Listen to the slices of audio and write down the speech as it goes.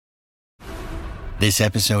This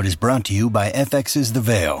episode is brought to you by FX's The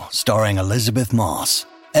Veil, starring Elizabeth Moss.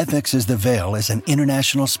 FX's The Veil is an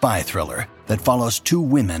international spy thriller that follows two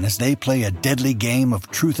women as they play a deadly game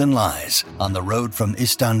of truth and lies on the road from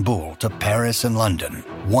Istanbul to Paris and London.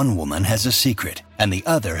 One woman has a secret, and the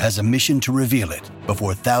other has a mission to reveal it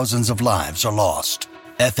before thousands of lives are lost.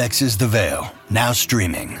 FX's The Veil, now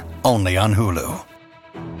streaming, only on Hulu.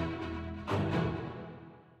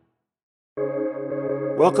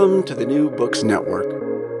 Welcome to the New Books Network.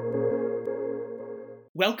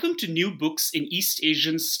 Welcome to New Books in East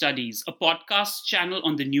Asian Studies, a podcast channel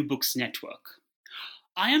on the New Books Network.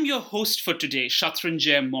 I am your host for today,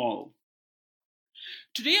 Shatrunjay Mall.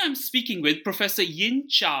 Today I'm speaking with Professor Yin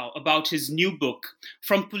Chow about his new book,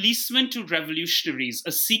 From Policemen to Revolutionaries,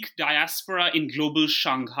 A Sikh Diaspora in Global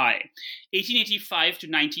Shanghai, 1885 to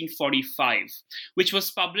 1945, which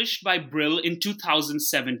was published by Brill in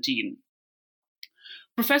 2017.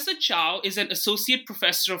 Professor Chow is an associate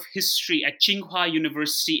professor of history at Tsinghua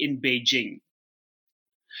University in Beijing.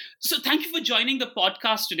 So thank you for joining the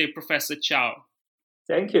podcast today, Professor Chow.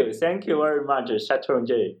 Thank you. Thank you very much,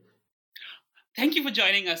 Shatrunjay. Thank you for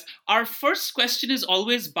joining us. Our first question is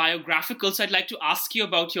always biographical, so I'd like to ask you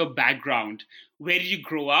about your background. Where did you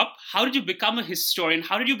grow up? How did you become a historian?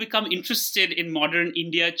 How did you become interested in modern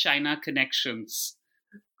India-China connections?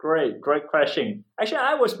 Great question. Actually,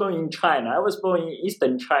 I was born in China. I was born in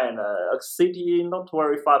eastern China, a city not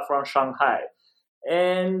very far from Shanghai.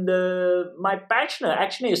 And my bachelor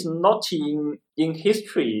actually is not in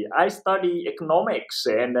history. I study economics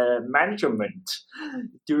and management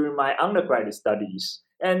during my undergraduate studies.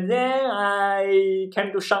 And then I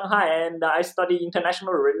came to Shanghai and I studied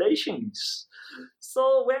international relations.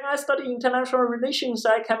 So when I studied international relations,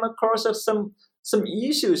 I came across some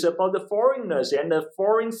issues about the foreigners and the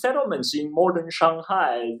foreign settlements in modern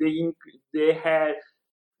Shanghai. They had,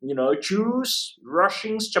 Jews,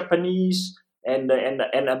 Russians, Japanese, and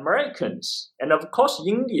Americans, and of course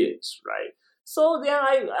Indians, right? So then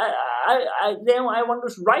I want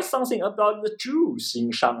to write something about the Jews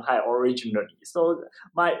in Shanghai originally. So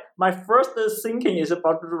my first thinking is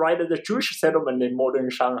about to write the Jewish settlement in modern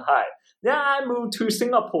Shanghai. Then I moved to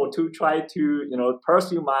Singapore to try to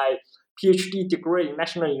pursue my PhD degree in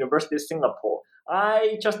National University of Singapore.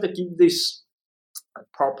 I just give this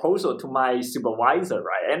proposal to my supervisor,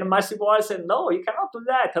 right? And my supervisor said, no, you cannot do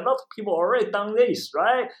that. A lot of people already done this,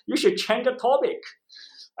 right? You should change the topic.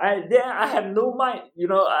 Then I have no mind,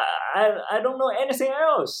 I don't know anything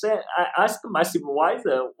else. And I asked my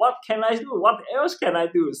supervisor, what can I do? What else can I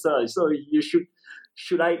do, sir? So you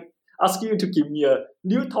should I ask you to give me a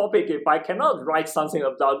new topic if I cannot write something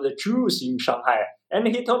about the Jews in Shanghai? And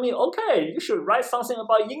he told me, okay, you should write something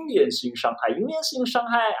about Indians in Shanghai. Indians in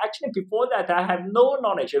Shanghai, actually before that, I have no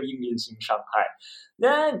knowledge of Indians in Shanghai.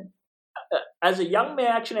 Then, as a young man,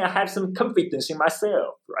 actually, I had some confidence in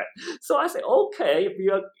myself, right? So I said, okay, if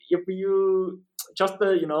you just,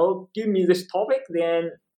 give me this topic,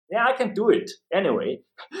 then I can do it anyway.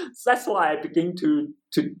 So that's why I began to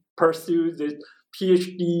pursue this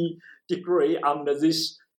PhD degree under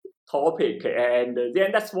this topic, and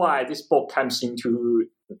then that's why this book comes into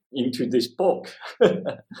this book,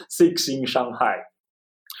 Sikhs in Shanghai.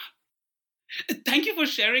 Thank you for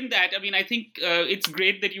sharing that. I mean, I think it's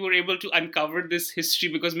great that you were able to uncover this history,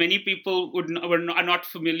 because many people are not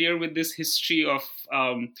familiar with this history of,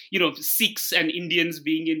 Sikhs and Indians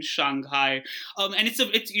being in Shanghai. And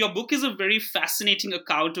your book is a very fascinating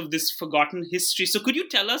account of this forgotten history. So could you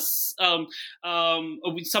tell us some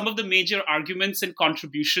of the major arguments and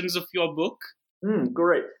contributions of your book?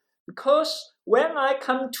 Great. Because when I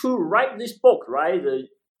come to write this book, right, the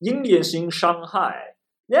Indians in Shanghai,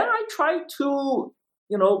 then I try to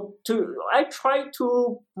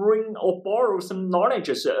bring or borrow some knowledge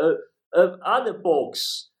of other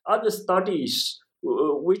books, other studies,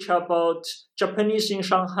 which are about Japanese in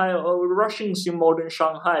Shanghai or Russians in modern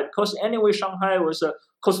Shanghai. Because anyway, Shanghai was a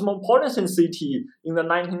cosmopolitan city in the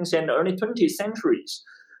 19th and early 20th centuries.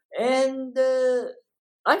 And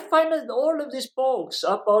I find that all of these books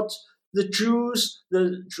about the Jews,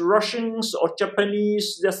 the Russians or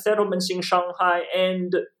Japanese, their settlements in Shanghai,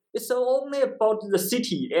 and it's only about the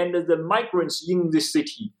city and the migrants in the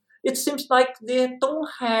city. It seems like they don't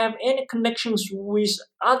have any connections with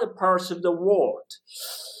other parts of the world.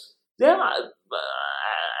 Then,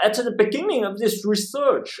 at the beginning of this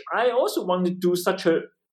research, I also want to do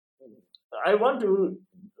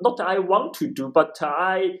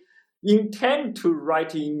I intend to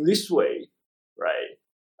write in this way, right?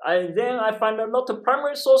 And then I find a lot of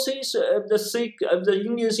primary sources of the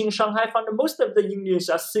Indians in Shanghai. I found most of the Indians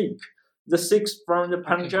are Sikh. The Sikhs from the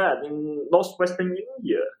Punjab in northwestern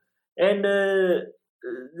India. And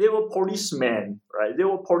they were policemen, right? They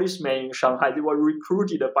were policemen in Shanghai. They were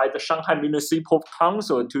recruited by the Shanghai Municipal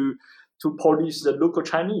Council to police the local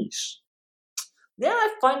Chinese. Then I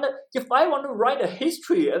find that if I want to write a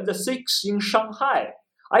history of the Sikhs in Shanghai,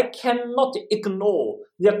 I cannot ignore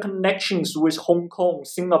their connections with Hong Kong,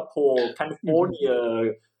 Singapore,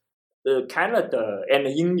 California, Canada, and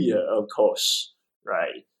India, of course,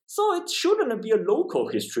 right? So it shouldn't be a local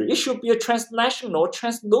history. It should be a transnational,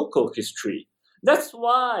 translocal history. That's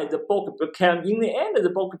why the book became, in the end, the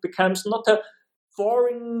book becomes not a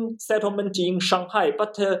foreign settlement in Shanghai,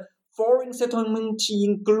 but a foreign settlement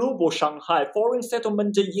in global Shanghai, foreign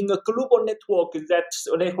settlement in a global network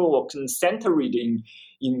centered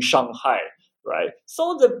in Shanghai, right?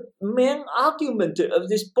 So the main argument of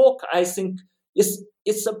this book, I think,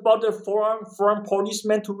 it's about the from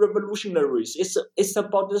policemen to revolutionaries. It's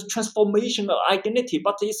about the transformation of identity,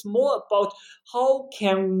 but it's more about how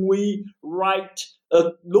can we write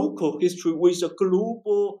a local history with a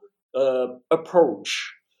global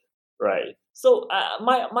approach, right? So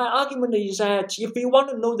my argument is that if you want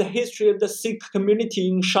to know the history of the Sikh community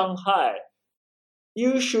in Shanghai,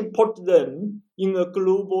 you should put them in a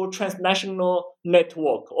global transnational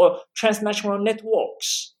network or transnational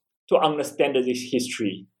networks to understand this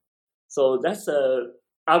history. So that's an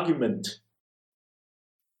argument.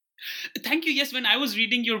 Thank you. Yes, when I was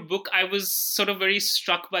reading your book, I was sort of very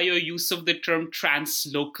struck by your use of the term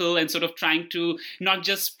translocal and sort of trying to not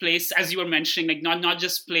just place, as you were mentioning, like not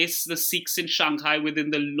just place the Sikhs in Shanghai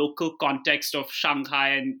within the local context of Shanghai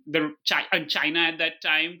and China at that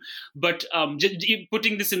time, but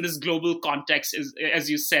putting this in this global context, as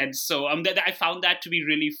you said. So I found that to be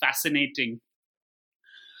really fascinating.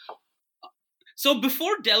 So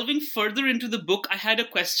before delving further into the book, I had a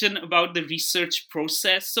question about the research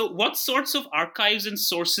process. So what sorts of archives and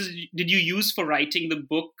sources did you use for writing the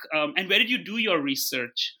book? And where did you do your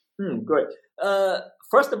research? Great.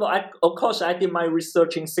 First of all, of course, I did my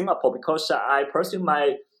research in Singapore because I pursued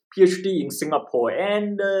my PhD in Singapore.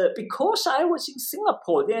 And because I was in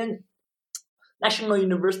Singapore, then National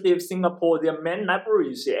University of Singapore, their main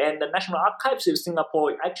libraries and the National Archives of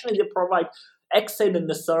Singapore, actually they provide excellent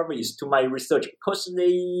service to my research because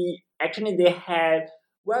they have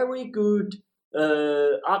very good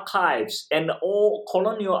archives and all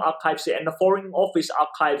colonial archives and foreign office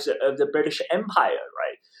archives of the British Empire,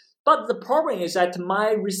 right? But the problem is that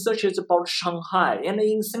my research is about Shanghai, and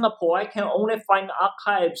in Singapore I can only find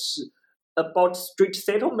archives about street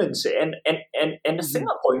settlements and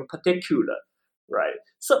Singapore in particular. Right.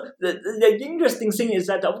 So the interesting thing is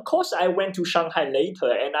that, of course, I went to Shanghai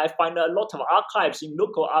later and I find a lot of archives in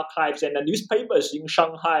local archives and the newspapers in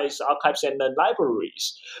Shanghai's archives and the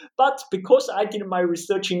libraries. But because I did my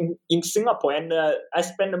research in Singapore and I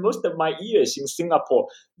spent most of my years in Singapore,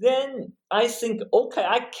 then I think, okay,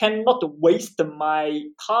 I cannot waste my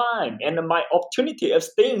time and my opportunity of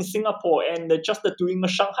staying in Singapore and just doing a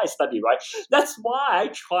Shanghai study, right? That's why I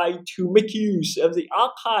try to make use of the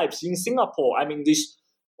archives in Singapore. I mean, this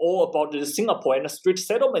all about the Singapore and the street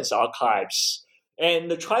settlements archives,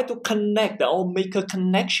 and try to connect or make a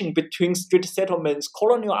connection between street settlements,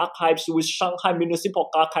 colonial archives with Shanghai Municipal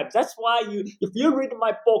Archives. That's why if you read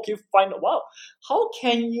my book, you find, wow, how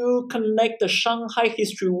can you connect the Shanghai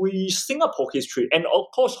history with Singapore history? And of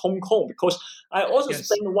course, Hong Kong, because I also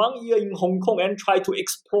spent 1 year in Hong Kong and try to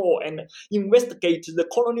explore and investigate the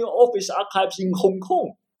colonial office archives in Hong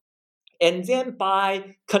Kong. And then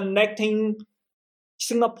by connecting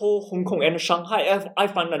Singapore, Hong Kong, and Shanghai, I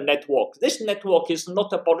find a network. This network is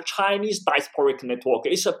not about Chinese diasporic network.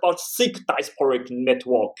 It's about Sikh diasporic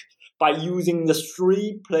network by using the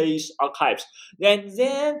three-place archives. And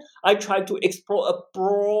then I try to explore a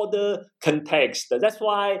broader context. That's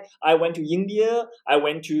why I went to India. I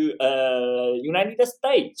went to United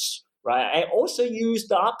States. Right. I also used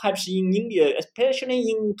the archives in India, especially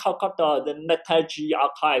in Calcutta, the Netaji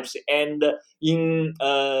archives, and in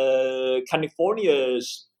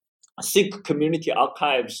California's Sikh community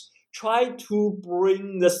archives. Try to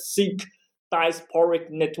bring the Sikh diasporic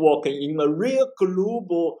network in a real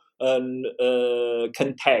global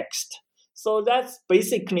context. So that's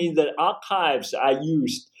basically the archives I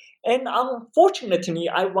used. And unfortunately,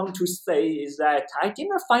 I want to say is that I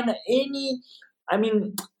didn't find any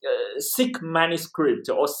Sikh manuscript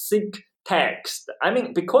or Sikh text.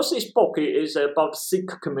 Because this book is about Sikh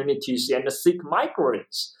communities and Sikh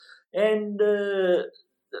migrants, and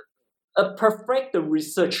a perfect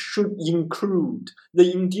research should include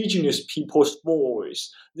the indigenous people's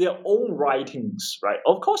voice, their own writings, right?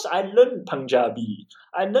 Of course, I learned Punjabi,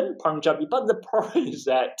 but the problem is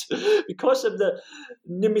that because of the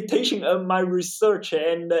limitation of my research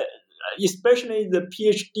and especially the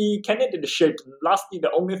PhD candidateship lasted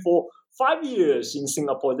only for 5 years in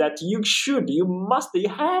Singapore, that you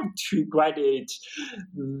have to graduate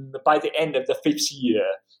by the end of the 5th year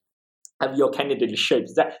of your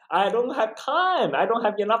candidateship. That I don't have time. I don't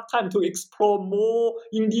have enough time to explore more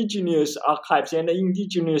indigenous archives and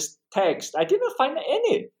indigenous texts. I didn't find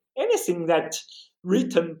anything that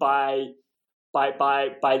written by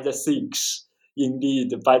the Sikhs.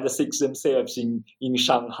 Indeed, by the Sikhs themselves in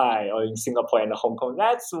Shanghai or in Singapore and Hong Kong.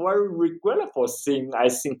 That's a very regrettable thing, I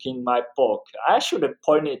think, in my book. I should have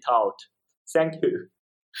pointed it out. Thank you.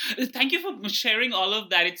 Thank you for sharing all of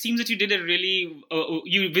that. It seems that you did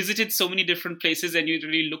you visited so many different places and you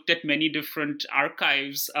really looked at many different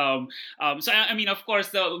archives. So, I mean, of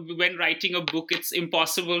course, when writing a book, it's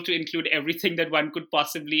impossible to include everything that one could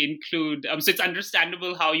possibly include. So it's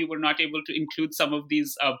understandable how you were not able to include some of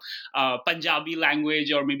these Punjabi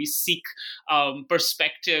language or maybe Sikh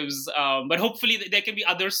perspectives. But hopefully there can be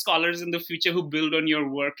other scholars in the future who build on your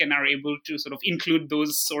work and are able to sort of include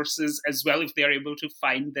those sources as well if they are able to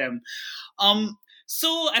find them.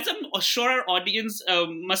 So as I'm sure our audience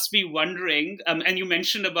must be wondering, and you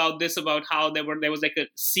mentioned about how there was like a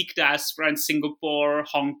Sikh diaspora in Singapore,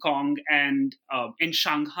 Hong Kong, and in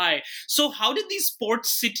Shanghai. So how did these port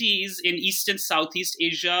cities in East and Southeast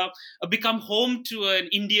Asia become home to an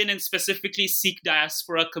Indian and specifically Sikh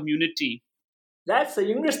diaspora community? That's an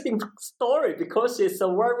interesting story because it's a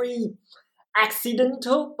very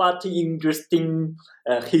accidental but interesting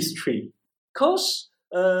history. Because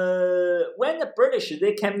when the British,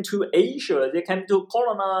 they came to Asia, they came to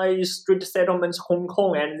colonize street settlements Hong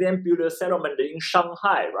Kong and then build a settlement in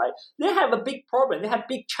Shanghai, right? They have a big problem. They have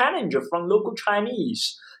big challenge from local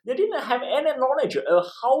Chinese. They didn't have any knowledge of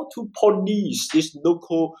how to police this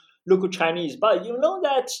local Chinese. But you know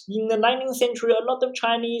that in the 19th century, a lot of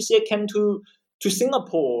Chinese, they came to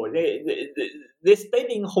Singapore. They stayed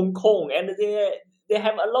in Hong Kong and they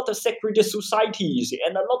have a lot of secret societies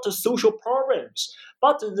and a lot of social problems.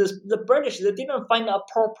 But the British, they didn't find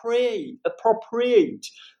appropriate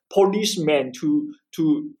policemen to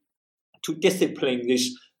discipline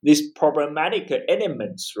these problematic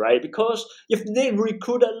elements, right? Because if they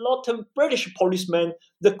recruit a lot of British policemen,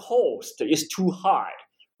 the cost is too high,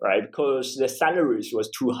 right? Because the salaries was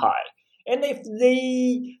too high. And if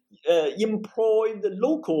they employ the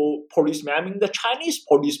local policemen, I mean the Chinese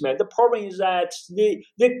policemen, the problem is that they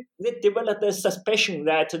developed a suspicion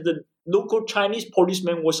that the local Chinese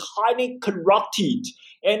policeman was highly corrupted,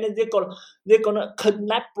 and they're gonna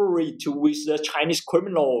collaborate with the Chinese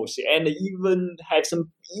criminals, and even have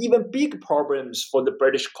some even big problems for the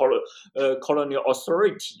British colonial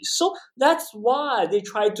authorities. So that's why they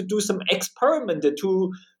try to do some experiment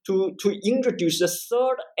to introduce a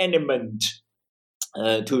third element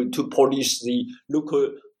to police the local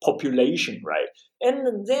population, right?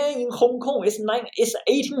 And then in Hong Kong, it's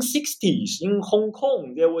 1860s. In Hong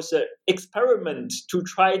Kong, there was an experiment to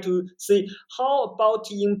try to see how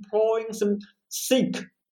about employing some Sikh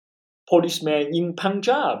policemen in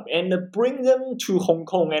Punjab and bring them to Hong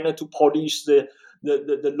Kong and to police the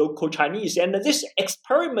local Chinese. And this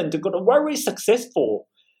experiment got very successful.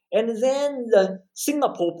 And then the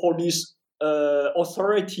Singapore police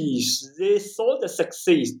authorities, they saw the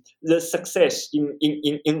success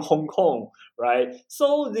in Hong Kong, right?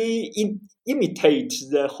 So they imitate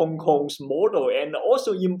the Hong Kong's model and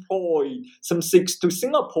also employ some Sikhs to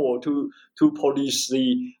Singapore to police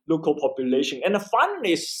the local population. And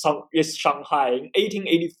finally, is Shanghai in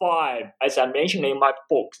 1885, as I mentioned in my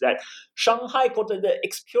book, that Shanghai got the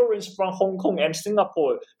experience from Hong Kong and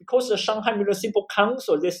Singapore because the Shanghai Municipal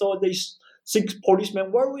Council, they saw these Sikh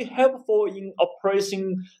policemen very helpful in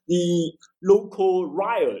oppressing the local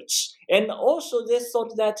riots. And also they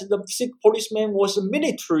thought that the Sikh policeman was a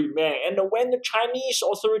military man. And when the Chinese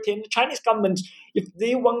authority and the Chinese government, if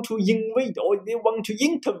they want to invade or they want to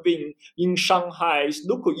intervene in Shanghai's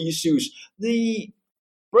local issues, the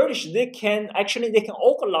British, they can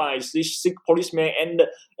organize these Sikh policemen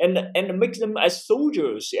and make them as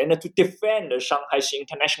soldiers and to defend Shanghai's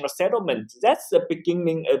international settlement. That's the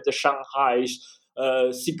beginning of the Shanghai's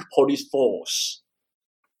Sikh police force.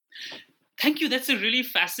 Thank you. That's a really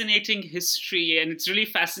fascinating history, and it's really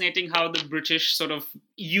fascinating how the British sort of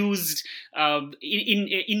used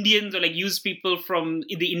Indians, or like used people from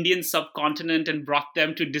the Indian subcontinent and brought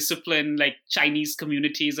them to discipline like Chinese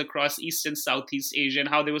communities across East and Southeast Asia, and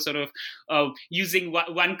how they were sort of using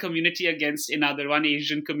one community against another, one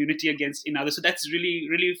Asian community against another. So that's really,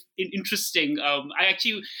 really interesting. I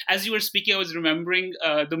actually, as you were speaking, I was remembering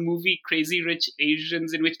the movie Crazy Rich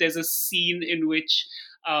Asians, in which there's a scene in which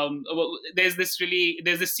there's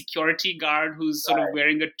this security guard who's sort of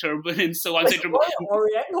wearing a turban and so on. It's very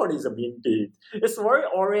Orientalism indeed. It's very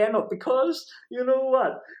Oriental because you know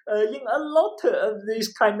what? In a lot of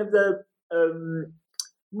these kind of the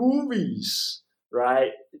movies,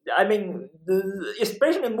 right? I mean,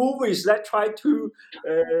 especially movies that try to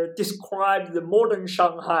describe the modern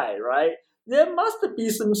Shanghai, right? There must be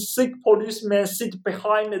some Sikh policemen sit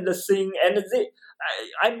behind the scene, and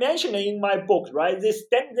I mentioned in my book, right? They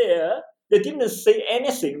stand there. They didn't say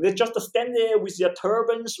anything. They just stand there with their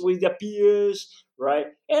turbans, with their beards, right?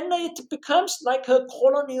 And it becomes like a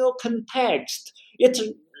colonial context. In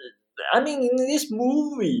this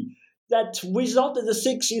movie, that without the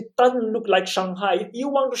Sikhs, it doesn't look like Shanghai. If you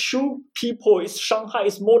want to show people it's Shanghai,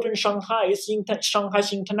 it's modern Shanghai, it's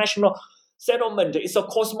Shanghai's international settlement, it's a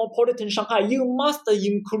cosmopolitan Shanghai, you must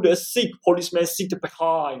include a Sikh policeman sit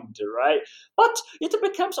behind, right? But it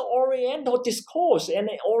becomes an Oriental discourse and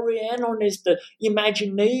an Orientalist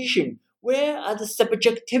imagination. Where are the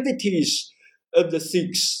subjectivities of the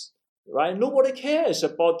Sikhs? Right? Nobody cares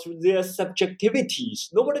about their subjectivities.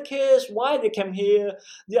 Nobody cares why they came here,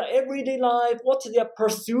 their everyday life, what they are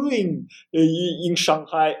pursuing in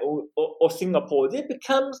Shanghai or Singapore. They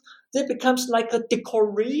becomes like a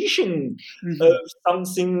decoration of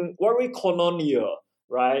something very colonial,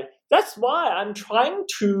 right? That's why I'm trying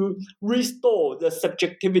to restore the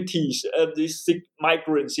subjectivities of these Sikh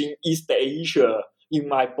migrants in East Asia in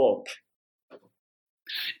my book.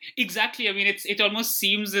 Exactly. I mean, it almost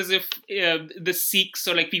seems as if the Sikhs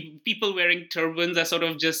or like people wearing turbans are sort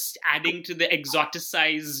of just adding to the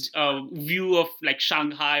exoticized view of like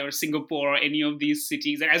Shanghai or Singapore or any of these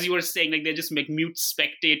cities. And as you were saying, like they're just like mute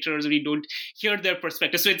spectators, and we don't hear their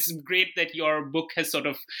perspective. So it's great that your book has sort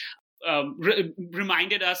of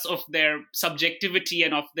reminded us of their subjectivity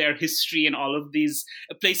and of their history and all of these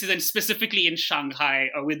places, and specifically in Shanghai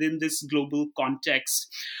within this global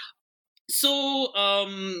context. So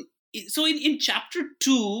in chapter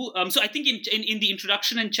 2, so I think in the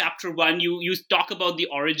introduction in chapter 1, you talk about the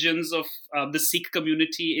origins of the Sikh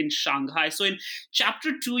community in Shanghai. So in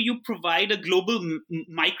chapter 2, you provide a global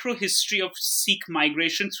micro history of Sikh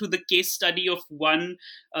migration through the case study of one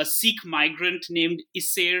Sikh migrant named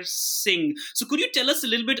Isair Singh. So could you tell us a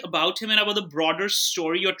little bit about him and about the broader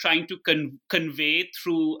story you're trying to convey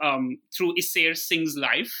through Isair Singh's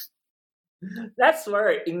life? That's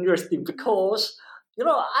very interesting because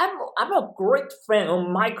I'm a great fan of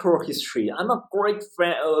microhistory. I'm a great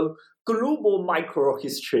fan of global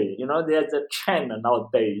microhistory. There's a trend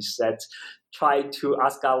nowadays that try to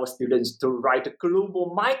ask our students to write a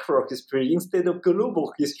global microhistory instead of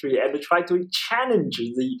global history, and try to challenge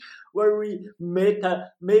the very mega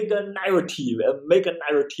narrative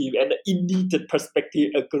and elite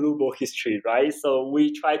perspective of global history, right? So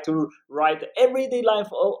we try to write everyday life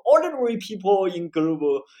of ordinary people in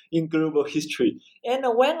global history. And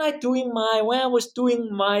when I was doing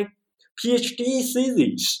my PhD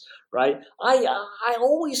thesis, right, I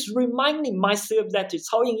always reminding myself that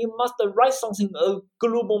you must write something of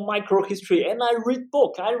global microhistory. And I read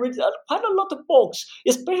quite a lot of books,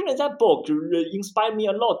 especially that book inspired me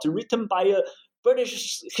a lot, written by a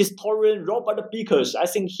British historian, Robert Beakers. I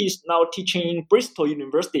think he's now teaching in Bristol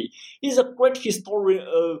University. He's a great historian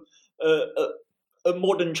of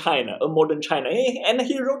modern China, and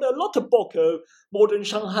he wrote a lot of books of modern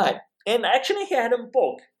Shanghai. And actually, he had a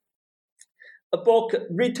book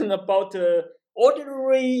written about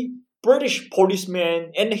ordinary British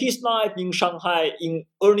policeman and his life in Shanghai in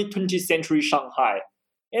early 20th century Shanghai.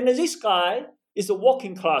 And this guy is a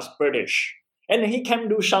working class British, and he came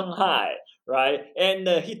to Shanghai, right? And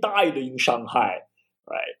he died in Shanghai,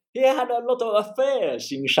 right? He had a lot of affairs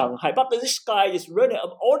in Shanghai, but this guy is really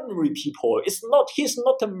an ordinary people. He's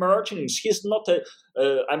not a merchant. He's not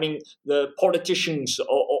the politicians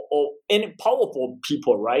or any powerful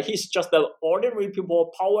people, right? He's just an ordinary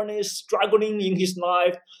people, powerless, struggling in his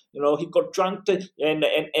life. He got drunk and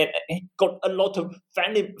he got a lot of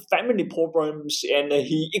family problems, and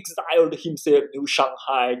he exiled himself to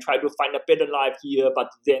Shanghai, tried to find a better life here, but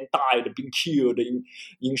then died, being killed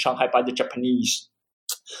in Shanghai by the Japanese.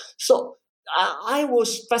 So I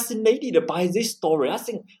was fascinated by this story. I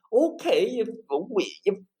think, okay,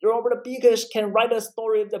 if Robert Beakers can write a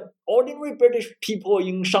story of the ordinary British people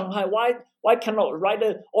in Shanghai, why cannot write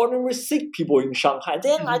an ordinary Sikh people in Shanghai?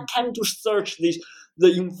 Then I came to search the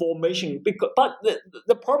information. But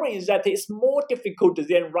the problem is that it's more difficult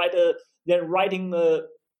than writing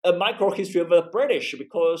a microhistory of the British,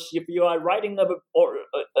 because if you are writing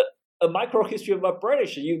a microhistory of a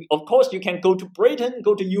British, of course you can go to Britain,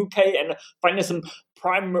 go to UK, and find some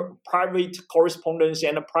private correspondence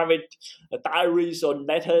and private diaries or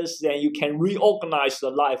letters, then you can reorganize the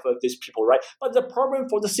life of these people, right? But the problem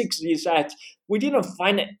for the Sikhs is that we didn't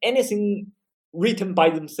find anything written by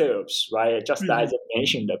themselves, right? Just as I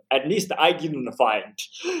mentioned, at least I didn't find.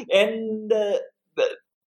 And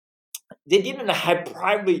they didn't have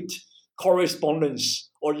private correspondence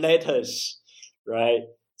or letters, right?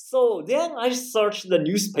 So then I searched the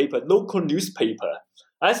newspaper, local newspaper.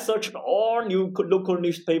 I searched all local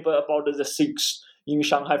newspaper about the Sikhs in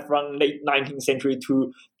Shanghai from late 19th century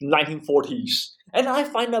to 1940s. And I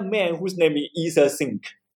find a man whose name is Isa Singh,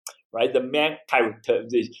 right? The main character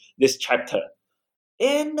of this chapter.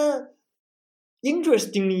 And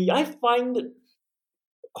interestingly, I find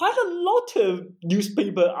quite a lot of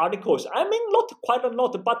newspaper articles. I mean, not quite a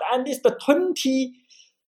lot, but at least 20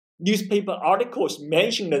 newspaper articles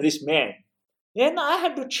mentioned this man. And I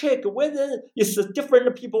had to check whether it's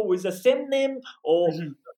different people with the same name or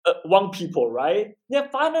one people, right? Then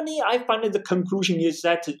finally, I find the conclusion is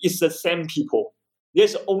that it's the same people.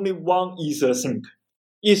 There's only one Isa Singh.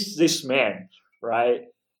 It's this man, right?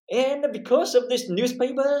 And because of these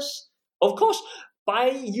newspapers, of course, by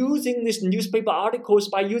using these newspaper articles,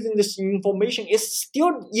 by using this information, it's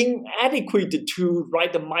still inadequate to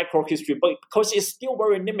write the microhistory, but because it's still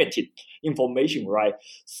very limited information, right?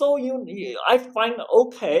 So I find,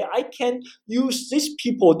 okay, I can use these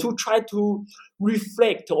people to try to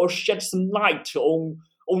reflect or shed some light on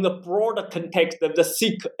the broader context of the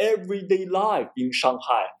Sikh everyday life in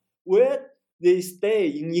Shanghai, where they stay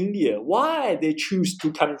in India, why they choose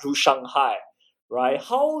to come to Shanghai, right?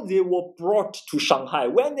 How they were brought to Shanghai.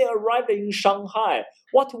 When they arrived in Shanghai,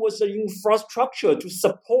 what was the infrastructure to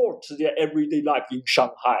support their everyday life in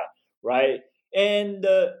Shanghai, right? And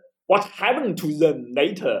what happened to them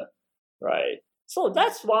later, right? So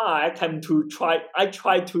that's why I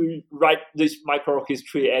try to write this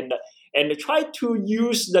microhistory and try to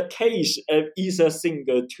use the case of Isa Singh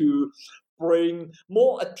to bring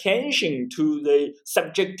more attention to the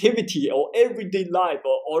subjectivity or everyday life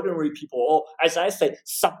of ordinary people, or as I say,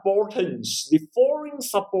 subalterns, the foreign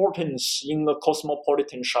subalterns in the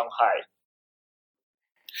cosmopolitan Shanghai.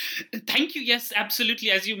 Thank you. Yes, absolutely.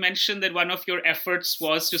 As you mentioned, that one of your efforts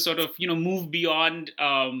was to sort of, move beyond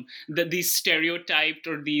these stereotyped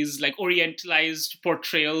or these like orientalized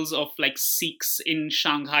portrayals of like Sikhs in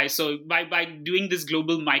Shanghai. So by doing this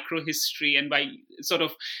global microhistory and by sort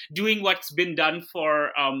of doing what's been done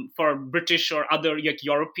for British or other like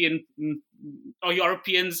European or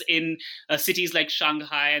Europeans in cities like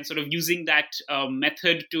Shanghai, and sort of using that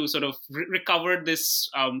method to sort of recover this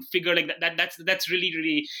figure like that's really,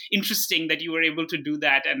 really interesting that you were able to do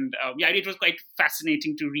that. And it was quite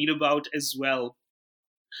fascinating to read about as well.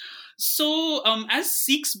 So as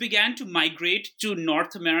Sikhs began to migrate to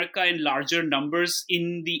North America in larger numbers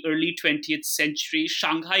in the early 20th century,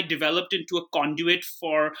 Shanghai developed into a conduit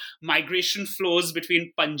for migration flows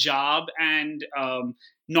between Punjab and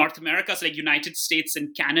North America, so like United States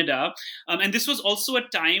and Canada. And this was also a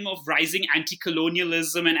time of rising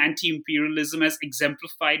anti-colonialism and anti-imperialism as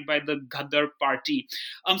exemplified by the Ghadar Party.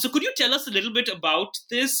 So could you tell us a little bit about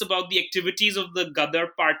this, about the activities of the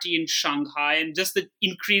Ghadar Party in Shanghai and just the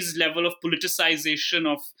increased level of politicization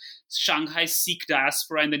of Shanghai Sikh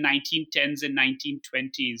diaspora in the 1910s and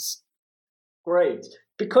 1920s? Great.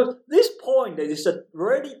 Because this point is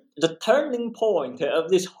really the turning point of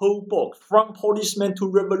this whole book, from policemen to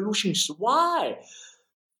revolutions. Why?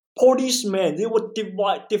 Policemen, they were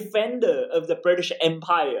defender of the British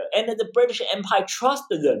Empire, and the British Empire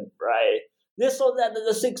trusted them, right? They saw that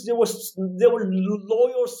the Sikhs, they were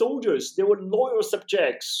loyal soldiers, they were loyal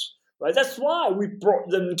subjects, right? That's why we brought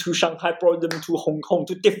them to Shanghai, brought them to Hong Kong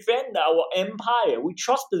to defend our empire. We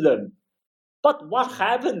trusted them. But what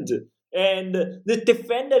happened? And the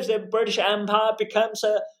defenders of the British Empire becomes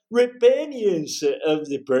rebellions of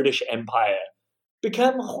the British Empire. They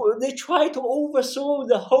try to overthrow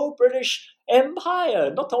the whole British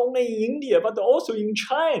Empire, not only in India, but also in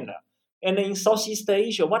China and in Southeast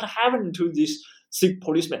Asia. What happened to these Sikh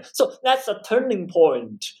policemen? So that's a turning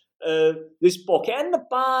point of this book. And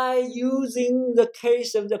by using the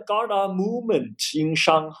case of the Ghadar movement in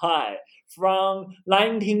Shanghai from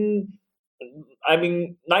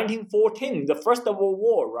 1914, the First World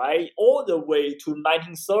War, right, all the way to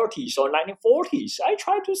 1930s or 1940s, I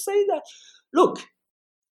try to say that, look,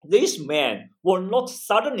 these men will not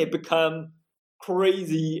suddenly become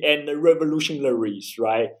crazy and revolutionaries,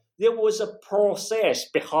 right? There was a process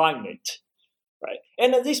behind it, right?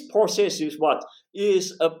 And this process is what?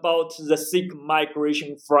 Is about the Sikh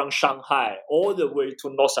migration from Shanghai all the way to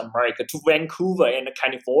North America, to Vancouver and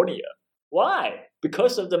California. Why?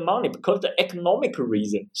 because of the money, because of the economic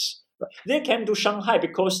reasons. They came to Shanghai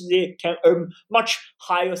because they can earn much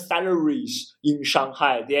higher salaries in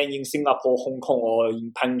Shanghai than in Singapore, Hong Kong, or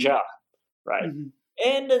in Punjab, right?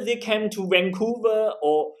 And they came to Vancouver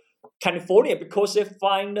or California because they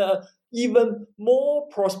find even more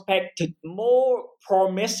more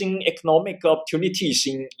promising economic opportunities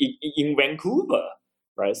in Vancouver.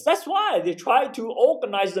 Right. That's why they try to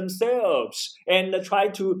organize themselves and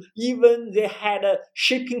they had a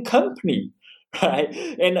shipping company, right?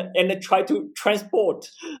 And they try to transport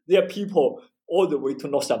their people all the way to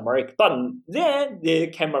North America. But then they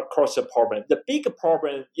came across a problem. The big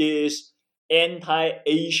problem is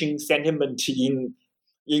anti-Asian sentiment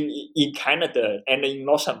in Canada and in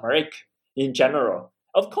North America in general.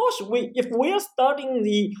 Of course, if we are studying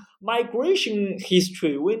the migration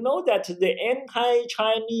history, we know that the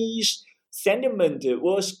anti-Chinese sentiment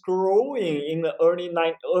was growing in the early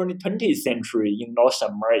 20th century in North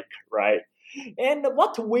America, right? And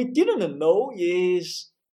what we didn't know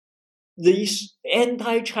is this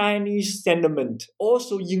anti-Chinese sentiment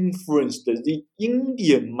also influenced the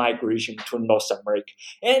Indian migration to North America.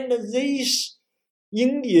 And this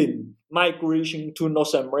Indian migration to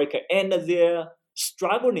North America and their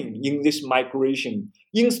struggling in this migration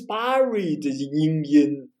inspired the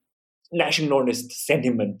Indian nationalist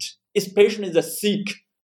sentiment, especially the Sikh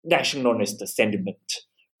nationalist sentiment,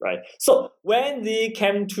 right? So when they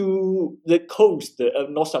came to the coast of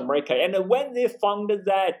North America and when they found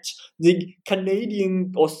that the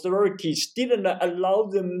Canadian authorities didn't allow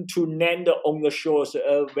them to land on the shores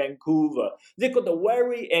of Vancouver, they got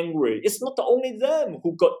very angry. It's not only them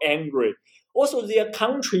who got angry. Also, their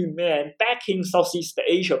countrymen back in Southeast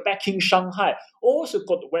Asia, back in Shanghai, also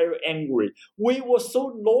got very angry. We were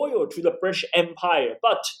so loyal to the British Empire,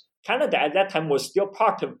 but Canada at that time was still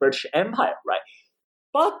part of British Empire, right?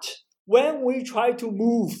 But when we try to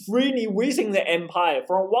move freely within the empire,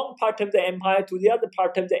 from one part of the empire to the other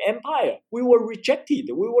part of the empire, we were rejected,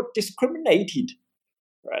 we were discriminated,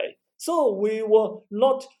 right? So we were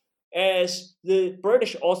not, as the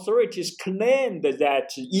British authorities claimed, that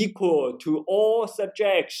equal to all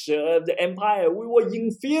subjects of the empire, we were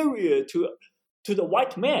inferior to the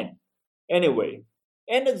white man. Anyway,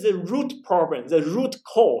 and the root problem, the root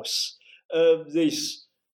cause of this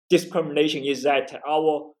discrimination is that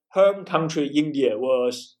our home country, India,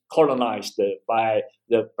 was colonized by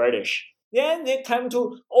the British. Then they came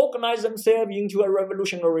to organize themselves into a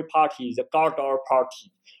revolutionary party, the Ghadar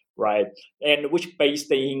Party, right? And which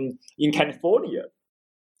based in California.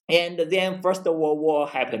 And then First World War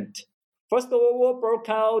happened. First World War broke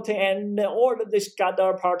out, and all of these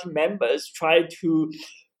Ghadar Party members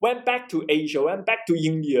went back to Asia, went back to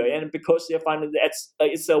India, and because they found that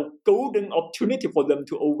it's a golden opportunity for them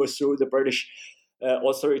to overthrow the British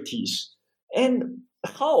authorities. And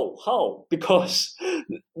how? Because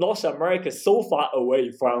North America is so far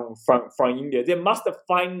away from India. They must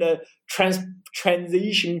find a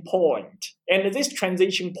transition point. And this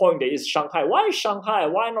transition point is Shanghai. Why Shanghai?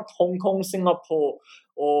 Why not Hong Kong, Singapore,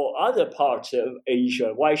 or other parts of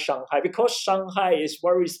Asia? Why Shanghai? Because Shanghai is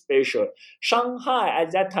very special. Shanghai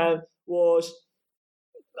at that time was,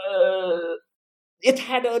 it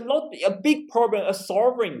had a big problem of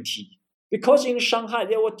sovereignty. Because in Shanghai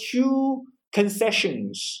there were two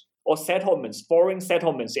concessions or settlements, foreign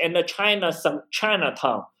settlements, and the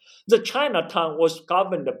Chinatown. The Chinatown was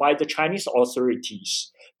governed by the Chinese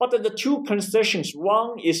authorities. But the two concessions,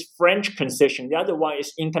 one is French concession, the other one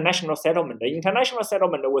is international settlement. The international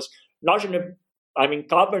settlement was largely,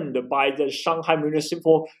 governed by the Shanghai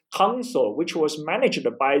Municipal Council, which was managed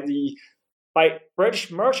by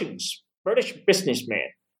British merchants, British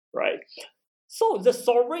businessmen, right? So the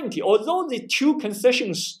sovereignty, although the two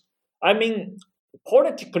concessions,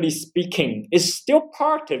 politically speaking, is still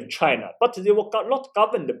part of China, but they were not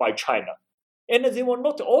governed by China, and they were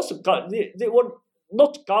not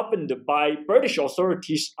not governed by British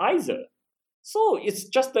authorities either. So it's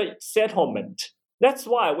just a settlement. That's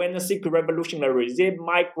why when the Sikh revolutionaries, they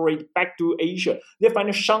migrate back to Asia, they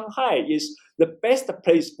find Shanghai is the best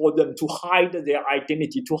place for them to hide their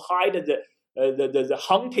identity, to hide the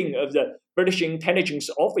hunting of the British intelligence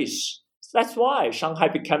office. That's why Shanghai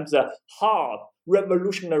becomes a hub,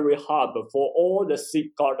 revolutionary hub for all the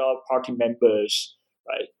Sikh Ghadar Party members,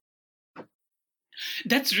 right?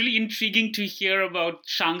 That's really intriguing to hear about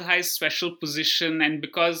Shanghai's special position, and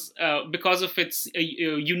because of its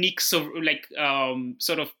unique sort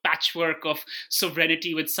of patchwork of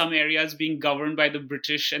sovereignty, with some areas being governed by the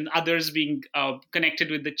British and others being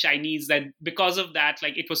connected with the Chinese. That because of that,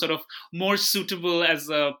 like, it was sort of more suitable as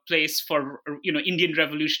a place for Indian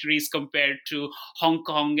revolutionaries compared to Hong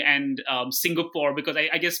Kong and Singapore, because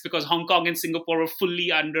I guess because Hong Kong and Singapore were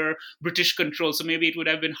fully under British control, so maybe it would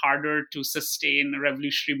have been harder to sustain a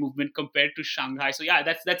revolutionary movement compared to Shanghai. So yeah,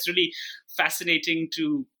 that's really fascinating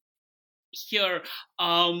to here.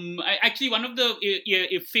 Actually, one of the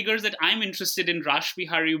figures that I'm interested in, Rash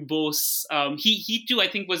Bihari Bose, he too, I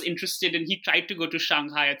think, was interested, and he tried to go to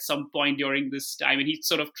Shanghai at some point during this time, and he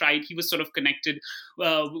was sort of connected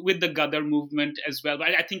with the Gadar movement as well.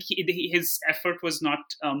 But I think his effort was not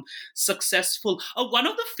successful. One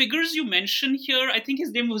of the figures you mentioned here, I think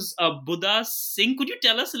his name was Buddha Singh. Could you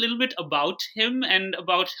tell us a little bit about him and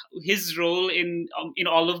about his role in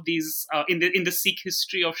all of these in the Sikh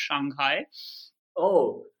history of Shanghai?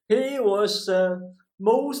 Oh, he was the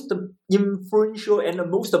most influential and the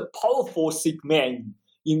most powerful Sikh man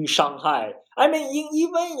in Shanghai. I mean,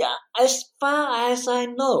 even as far as I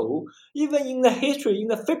know, even in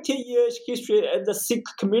the 50 years history of the Sikh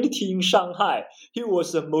community in Shanghai, he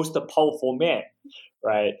was the most powerful man,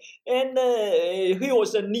 right? And he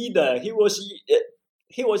was a leader. He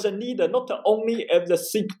was a leader not only of the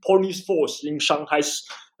Sikh police force in Shanghai's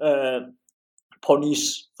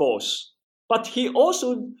police force, but he was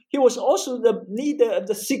also the leader of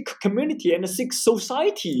the Sikh community and the Sikh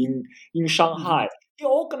society in Shanghai. Mm-hmm. He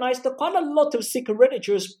organized quite a lot of Sikh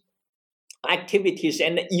religious activities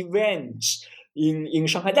and events in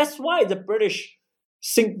Shanghai. That's why the British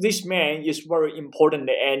think this man is very important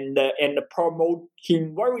and promote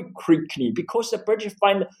him very quickly, because the British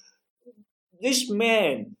find this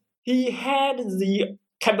man, he had the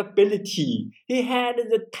capability, he had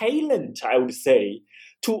the talent, I would say,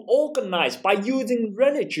 to organize, by using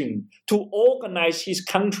religion, to organize his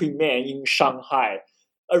countrymen in Shanghai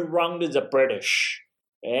around the British.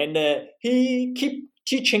 And he keep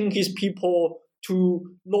teaching his people to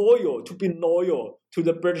be loyal to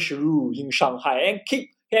the British rule in Shanghai,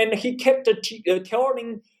 and he kept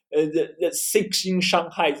telling the Sikhs in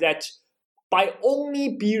Shanghai that by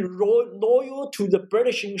only be loyal to the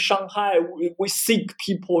British in Shanghai, we Sikh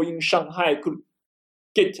people in Shanghai could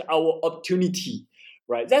get our opportunity.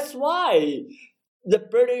 Right. That's why the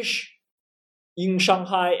British in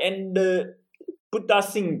Shanghai and the Buddha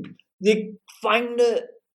Singh, they find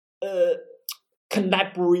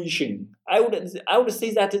collaboration. I would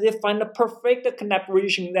say that they find a perfect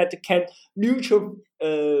collaboration that can mutual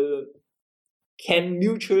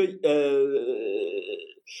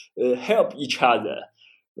help each other.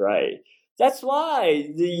 Right. That's why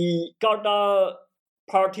the Gadar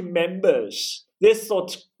party members, they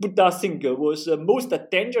thought Buddha Singh was the most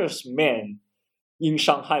dangerous man in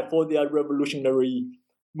Shanghai for their revolutionary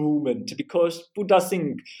movement, because Buddha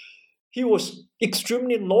Singh, he was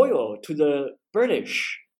extremely loyal to the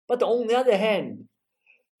British. But on the other hand,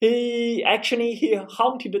 he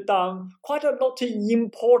hunted down quite a lot of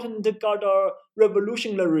important Gadar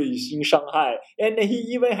revolutionaries in Shanghai, and he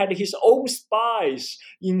even had his own spies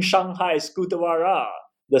in Shanghai's Gurdwara,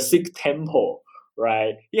 the Sikh temple.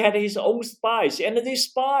 Right, he had his own spies, and these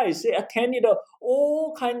spies, they attended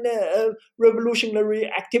all kind of revolutionary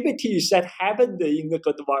activities that happened in the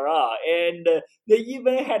Gurdwara, and they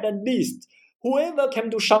even had a list. Whoever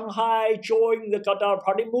came to Shanghai, joined the Gadar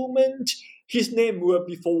party movement, his name will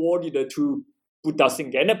be forwarded to Buddha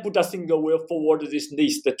Singh, and Buddha Singh will forward this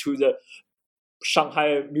list to the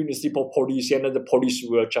Shanghai municipal police, and the police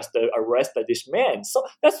will just arrest this man. So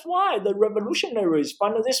that's why the revolutionaries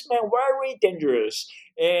found this man very dangerous.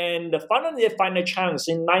 And finally, they find a chance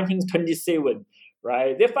in 1927,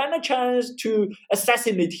 right? They find a chance to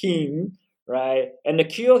assassinate him, right, and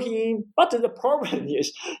kill him. But the problem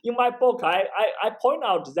is, in my book, I point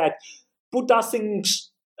out that Buddha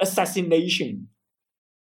Singh's assassination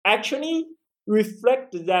actually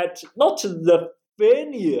reflects that not the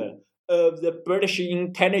failure of the British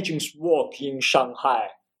intelligence work in Shanghai.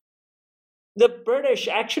 The British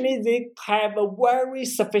actually, they have a very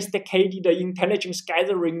sophisticated intelligence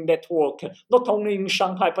gathering network, not only in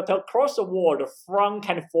Shanghai, but across the world, from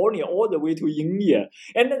California all the way to India.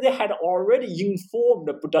 And they had already informed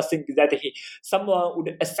Buddha Singh that someone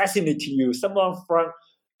would assassinate you, someone from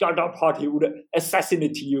Gadar party would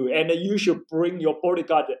assassinate you, and you should bring your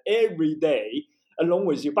bodyguard every day along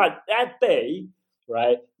with you. But that day,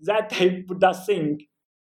 Buddha Singh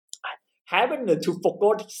happened to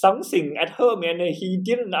forget something at home, and he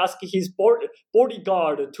didn't ask his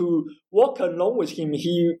bodyguard to walk along with him.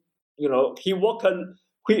 He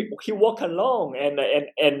walked along,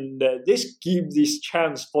 and this gives this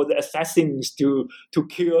chance for the assassins to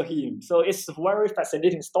kill him. So it's a very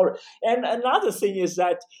fascinating story. And another thing is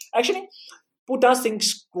that actually Buddha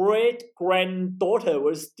Singh's great-granddaughter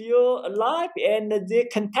was still alive, and they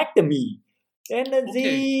contacted me. And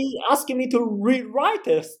they asked me to rewrite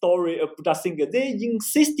the story of Buddha Singh. They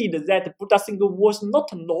insisted that Buddha Singh was not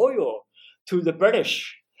loyal to the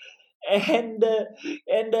British. And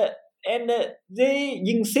they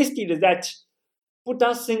insisted that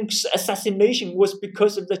Buddha Singh's assassination was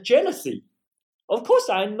because of the jealousy. Of course,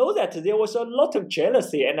 I know that there was a lot of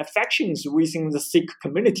jealousy and factions within the Sikh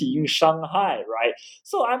community in Shanghai, right?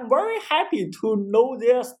 So I'm very happy to know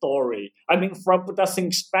their story. I mean, from Buddha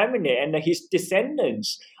Singh's family and his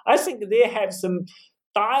descendants. I think they have some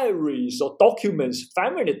diaries or documents,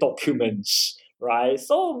 family documents, right?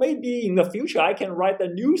 So maybe in the future, I can write a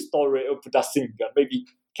new story of Buddha Singh, maybe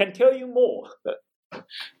can tell you more.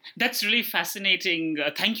 That's really fascinating.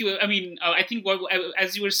 Thank you. I mean, I think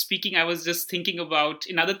as you were speaking, I was just thinking about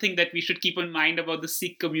another thing that we should keep in mind about the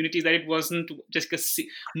Sikh community, that it wasn't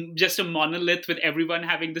just a monolith with everyone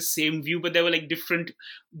having the same view, but there were like different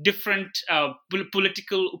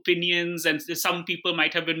political opinions, and some people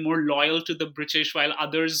might have been more loyal to the British, while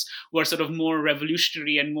others were sort of more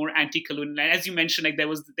revolutionary and more anti-colonial. And as you mentioned, like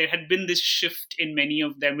there had been this shift in many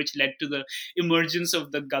of them, which led to the emergence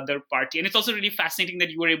of the Ghadar party. And it's also really fascinating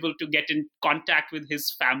that you were able to get in contact with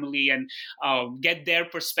his family and get their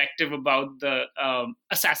perspective about the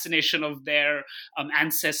assassination of their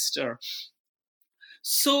ancestor.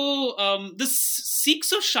 So the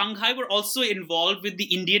Sikhs of Shanghai were also involved with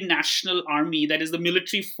the Indian National Army, that is the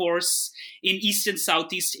military force in East and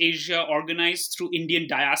Southeast Asia, organized through Indian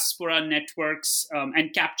diaspora networks,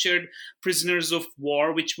 and captured prisoners of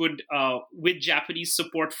war, which would, with Japanese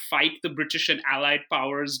support, fight the British and Allied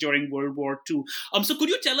powers during World War II. So could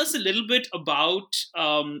you tell us a little bit about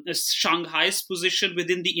Shanghai's position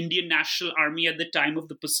within the Indian National Army at the time of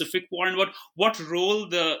the Pacific War, and what role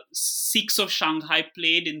the Sikhs of Shanghai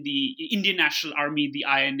played in the Indian National Army, the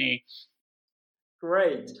INA?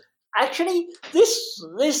 Great. Actually, this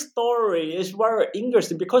story is very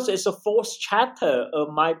interesting because it's the fourth chapter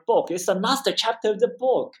of my book. It's the last chapter of the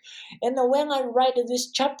book. And when I write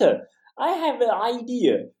this chapter, I have an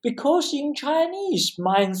idea, because in Chinese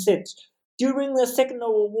mindset, during the Second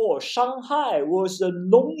World War, Shanghai was a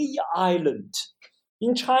lonely island.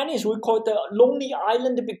 In Chinese, we call it a lonely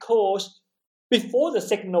island because before the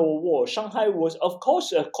Second World War, Shanghai was, of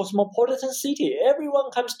course, a cosmopolitan city. Everyone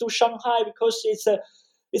comes to Shanghai because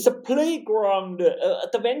it's a playground,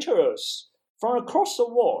 adventurers from across the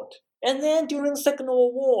world. And then during the Second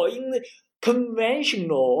World War, in the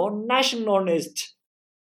conventional or nationalist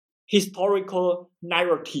historical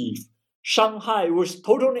narrative, Shanghai was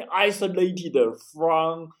totally isolated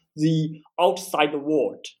from the outside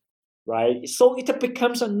world, right? So it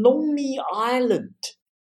becomes a lonely island.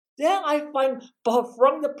 Then I find, but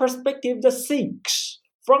from the perspective of the Sikhs,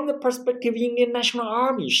 from the perspective of the Indian National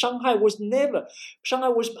Army, Shanghai was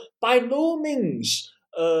by no means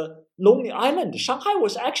a lonely island. Shanghai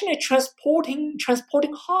was actually a transporting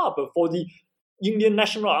hub for the Indian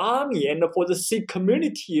National Army and for the Sikh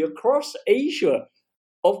community across Asia,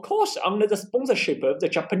 of course, under the sponsorship of the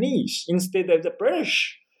Japanese instead of the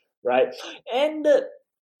British, right? And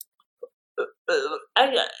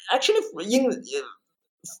actually,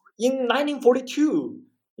 in 1942,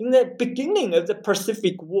 in the beginning of the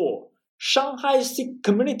Pacific War, Shanghai Sikh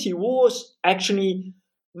community was actually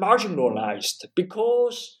marginalized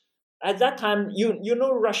because at that time, you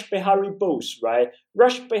know Rash Behari Bose, right?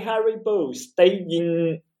 Rash Behari Bose stayed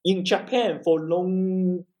in Japan for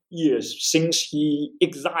long years since he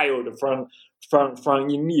exiled from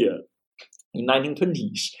India in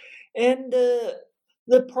 1920s. And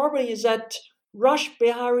the problem is that Rash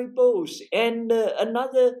Behari Bose and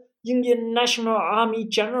another Indian National Army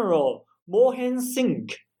general, Mohan Singh,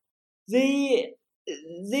 they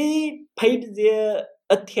paid their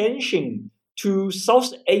attention to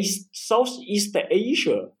Southeast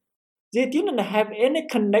Asia. They didn't have any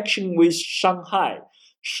connection with Shanghai.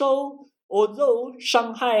 So, although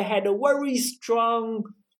Shanghai had a very strong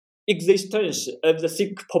existence of the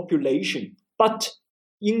Sikh population, but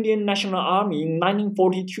Indian National Army in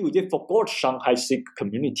 1942, they forgot Shanghai Sikh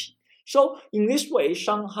community. So in this way,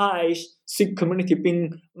 Shanghai's Sikh community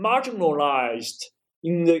being marginalized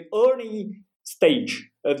in the early stage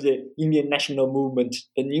of the Indian national movement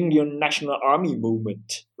and Indian National Army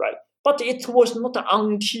movement, right? But it was not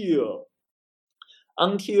until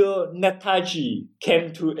until Netaji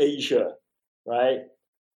came to Asia, right?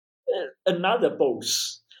 Another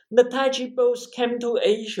boss. Netaji boss came to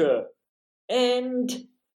Asia, and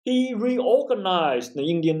he reorganized the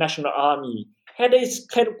Indian National Army, had its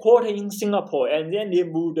headquarters in Singapore, and then they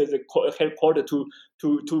moved the headquarters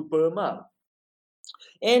to Burma.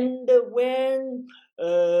 And when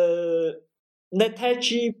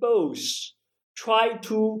Netaji boss tried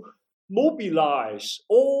to mobilize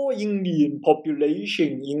all Indian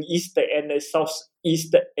population in East and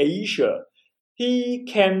Southeast Asia, he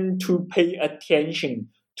came to pay attention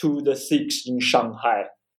to the Sikhs in Shanghai.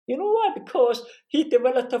 You know why? Because he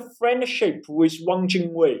developed a friendship with Wang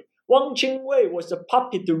Jingwei. Wang Jingwei was a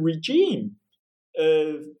puppet regime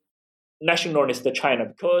of nationalist China,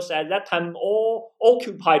 because at that time all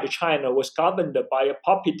occupied China was governed by a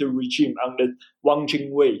puppet regime under Wang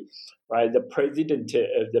Jingwei, right, the president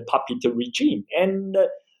of the puppet regime. And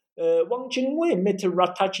Wang Jingwei met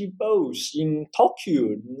Netaji boss in Tokyo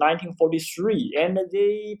in 1943, and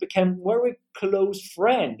they became very close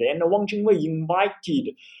friends. And Wang Jingwei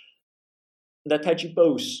invited Netaji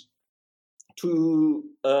boss to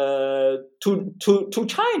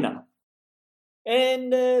China.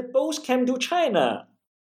 And both came to China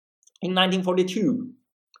in 1942.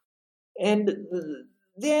 And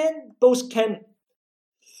then both came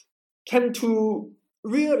to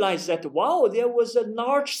realize that, wow, there was a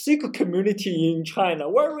large Sikh community in China,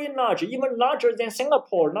 very large, even larger than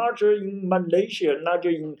Singapore, larger in Malaysia,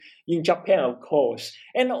 larger in Japan, of course.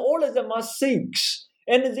 And all of them are Sikhs.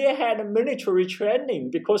 And they had military training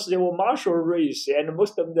because they were martial race, and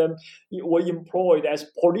most of them were employed as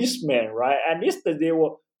policemen, right? At least they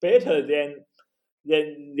were better than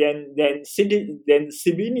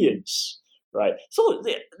civilians, right? So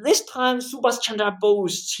this time, Subhas Chandra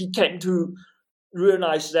Bose, he came to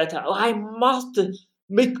realize that I must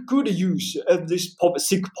make good use of this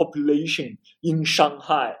Sikh population in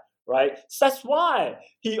Shanghai. Right, so that's why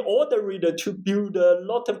he ordered to build a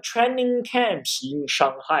lot of training camps in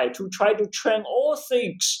Shanghai to try to train all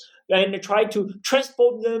Sikhs and try to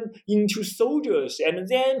transform them into soldiers, and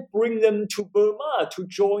then bring them to Burma to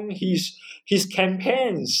join his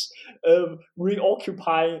campaigns of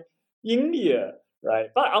reoccupying India.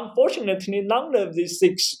 Right, but unfortunately, none of these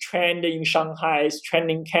Sikhs trained in Shanghai's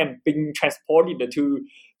training camp being transported to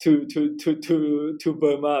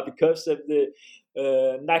Burma because of the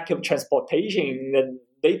lack of transportation in the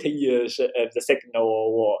later years of the Second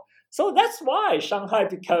World War. So that's why Shanghai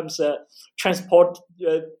becomes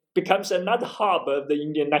another hub of the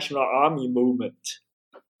Indian National Army movement.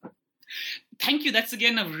 Thank you. That's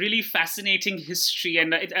again a really fascinating history,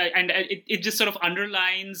 and it just sort of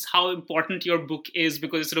underlines how important your book is,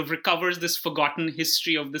 because it sort of recovers this forgotten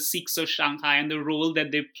history of the Sikhs of Shanghai and the role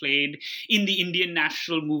that they played in the Indian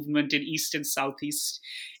national movement in East and Southeast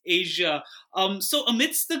Asia. So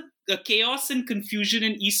amidst the chaos and confusion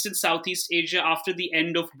in East and Southeast Asia after the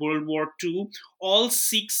end of World War II, all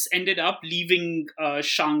Sikhs ended up leaving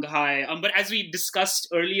Shanghai. But as we discussed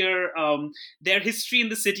earlier, their history in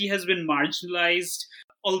the city has been marginalized,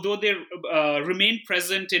 although they remain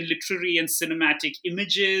present in literary and cinematic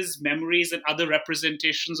images, memories, and other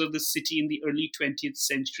representations of the city in the early 20th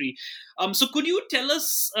century. So could you tell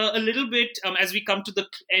us a little bit, as we come to the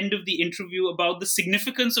end of the interview, about the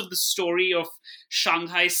significance of the story of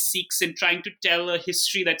Shanghai Sikhs in trying to tell a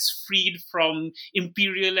history that's freed from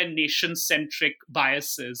imperial and nation-centric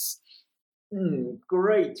biases?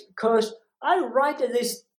 Great, because I write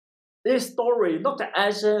this story not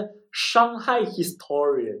as a Shanghai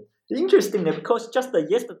historian. Interestingly, because just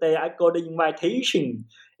yesterday I got an invitation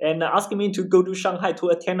and asked me to go to Shanghai to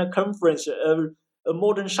attend a conference of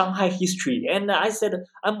modern Shanghai history. And I said,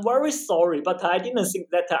 I'm very sorry, but I didn't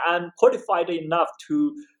think that I'm qualified enough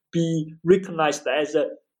to be recognized as a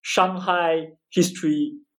Shanghai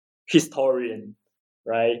historian.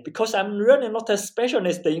 Right? Because I'm really not a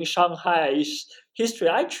specialist in Shanghai history.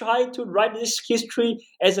 I try to write this history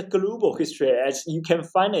as a global history, as you can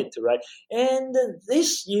find it, right? And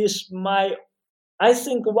this is I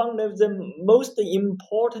think one of the most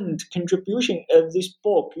important contribution of this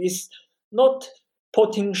book is not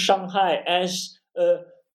putting Shanghai as a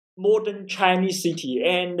modern Chinese city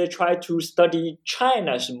and try to study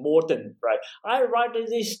China's modern, right? I write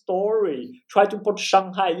this story, try to put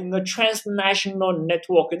Shanghai in a transnational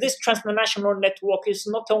network. This transnational network is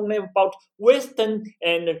not only about Western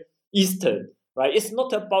and Eastern, right? It's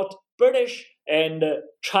not about British and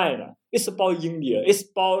China. It's about India. It's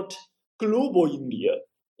about global India,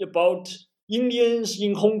 about Indians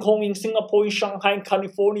in Hong Kong, in Singapore, in Shanghai, in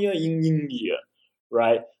California, in India,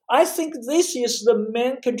 right? I think this is the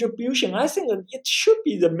main contribution. I think it should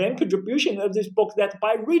be the main contribution of this book, that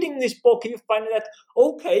by reading this book, you find that,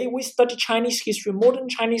 okay, we study Chinese history, modern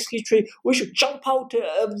Chinese history, we should jump out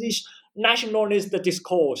of this nationalist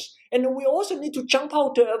discourse. And we also need to jump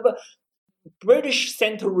out of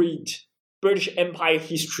British-centered British Empire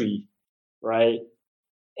history, right?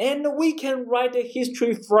 And we can write a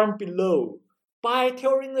history from below by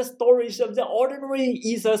telling the stories of the ordinary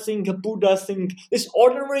Isa think, Buddha think, these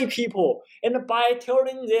ordinary people, and by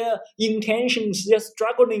telling their intentions, their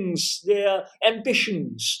strugglings, their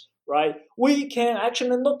ambitions, right? We can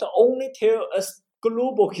actually not only tell a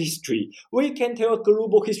global history, we can tell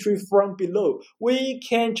global history from below. We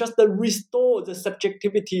can just restore the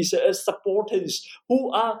subjectivities as supporters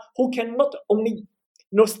who can not only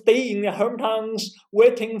stay in their hometowns,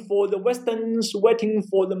 waiting for the Westerns, waiting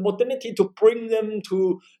for the modernity to bring them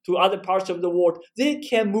to other parts of the world. They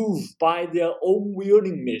can move by their own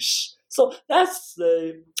willingness. So that's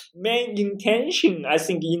the main intention, I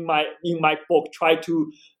think, in my book. Try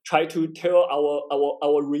to tell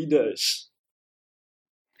our readers.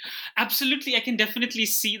 Absolutely, I can definitely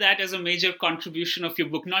see that as a major contribution of your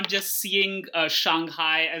book, not just seeing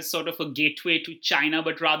Shanghai as sort of a gateway to China,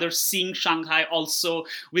 but rather seeing Shanghai also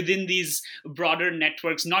within these broader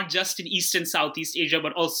networks, not just in East and Southeast Asia,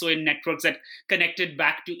 but also in networks that connected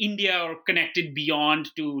back to India or connected beyond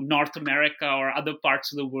to North America or other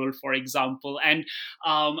parts of the world, for example. And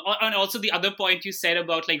also the other point you said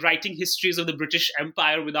about like writing histories of the British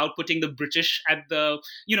Empire without putting the British at the,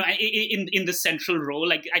 in the central role.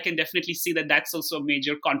 Like I can definitely see that that's also a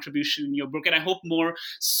major contribution in your book. And I hope more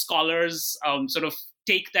scholars sort of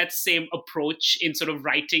take that same approach in sort of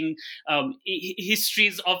writing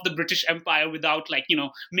histories of the British Empire without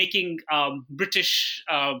making British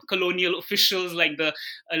colonial officials like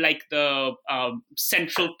the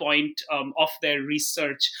central point of their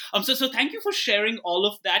research. So thank you for sharing all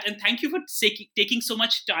of that, and thank you for taking so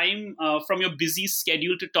much time from your busy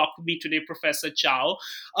schedule to talk to me today, Professor Chow.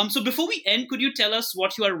 So before we end, could you tell us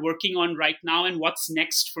what you are working on right now and what's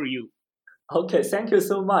next for you? Okay, thank you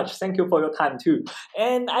so much. Thank you for your time too.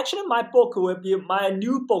 And actually, my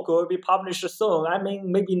new book will be published soon. I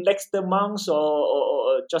mean, maybe next month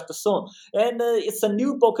or just soon. And it's a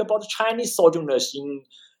new book about Chinese sojourners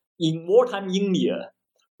in wartime India.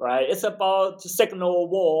 Right? It's about the Second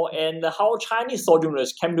World War and how Chinese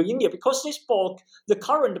sojourners came to India. Because this book, the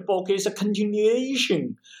current book, is a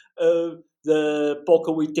continuation of the book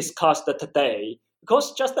we discussed today.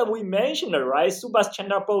 Because just as we mentioned, right, Subhas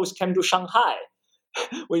Chandra Bose came to Shanghai.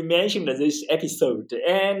 We mentioned this episode.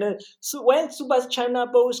 And so when Subhas Chandra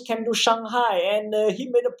Bose came to Shanghai and he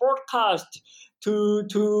made a broadcast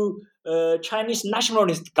to Chinese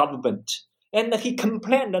nationalist government, and he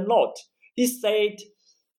complained a lot. He said,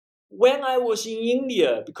 when I was in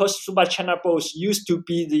India, because Subhas Chandra Bose used to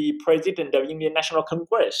be the president of Indian National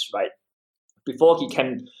Congress, right, before he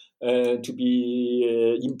came to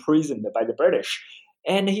be imprisoned by the British.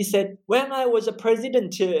 And he said, when I was a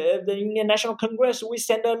president of the Indian National Congress, we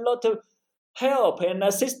sent a lot of help and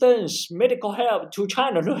assistance, medical help to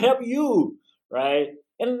China to help you, right?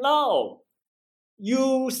 And now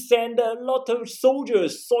you send a lot of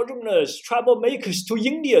soldiers, sojourners, troublemakers to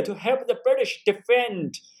India to help the British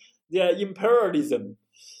defend their imperialism.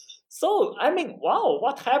 So, I mean, wow,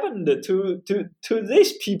 what happened to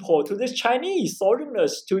these people, to these Chinese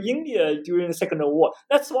sojourners to India during the Second World War?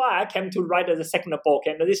 That's why I came to write the second book,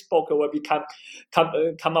 and this book will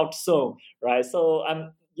come out soon, right? So,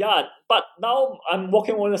 but now I'm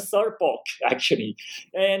working on the third book, actually.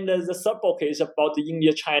 And the third book is about the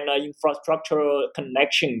India-China infrastructural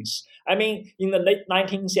connections. I mean, in the late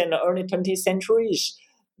 19th and early 20th centuries,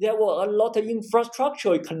 there were a lot of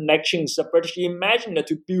infrastructural connections the British imagined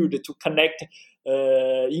to build to connect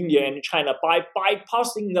India and China by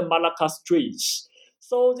bypassing the Malacca Straits.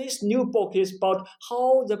 So this new book is about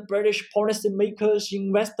how the British policymakers,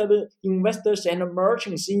 investors, and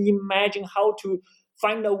merchants imagine how to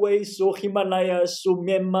find a way through Himalayas, through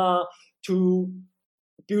Myanmar, to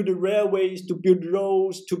build railways, to build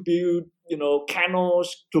roads, to build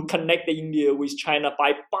canals to connect India with China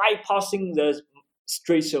by bypassing the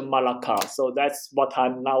Straits of Malacca. So that's what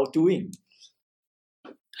I'm now doing.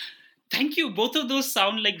 Thank you. Both of those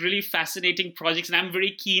sound like really fascinating projects, and I'm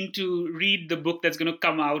very keen to read the book that's going to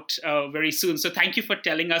come out very soon. So thank you for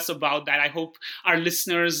telling us about that. I hope our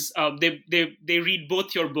listeners, they read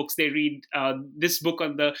both your books. They read this book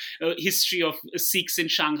on the history of Sikhs in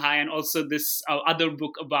Shanghai, and also this other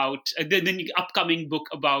book about the upcoming book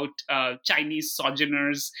about Chinese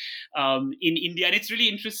sojourners in India. And it's really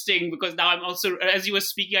interesting because now I'm also, as you were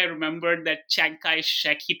speaking, I remembered that Chiang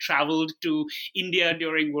Kai-shek, he traveled to India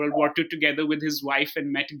during World War II together with his wife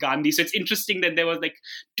and met Gandhi. So it's interesting that there was like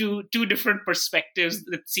two different perspectives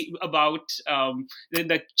that about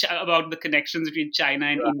the connections between China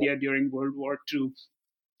and India during World War II.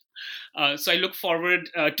 So I look forward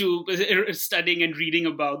to studying and reading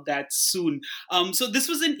about that soon. So this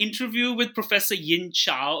was an interview with Professor Yin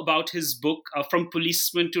Chao about his book, From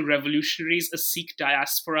Policemen to Revolutionaries, A Sikh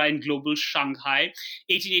Diaspora in Global Shanghai,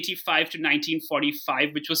 1885 to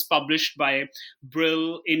 1945, which was published by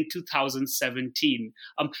Brill in 2017.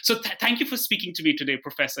 So thank you for speaking to me today,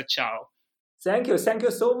 Professor Chao. Thank you. Thank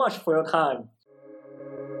you so much for your time.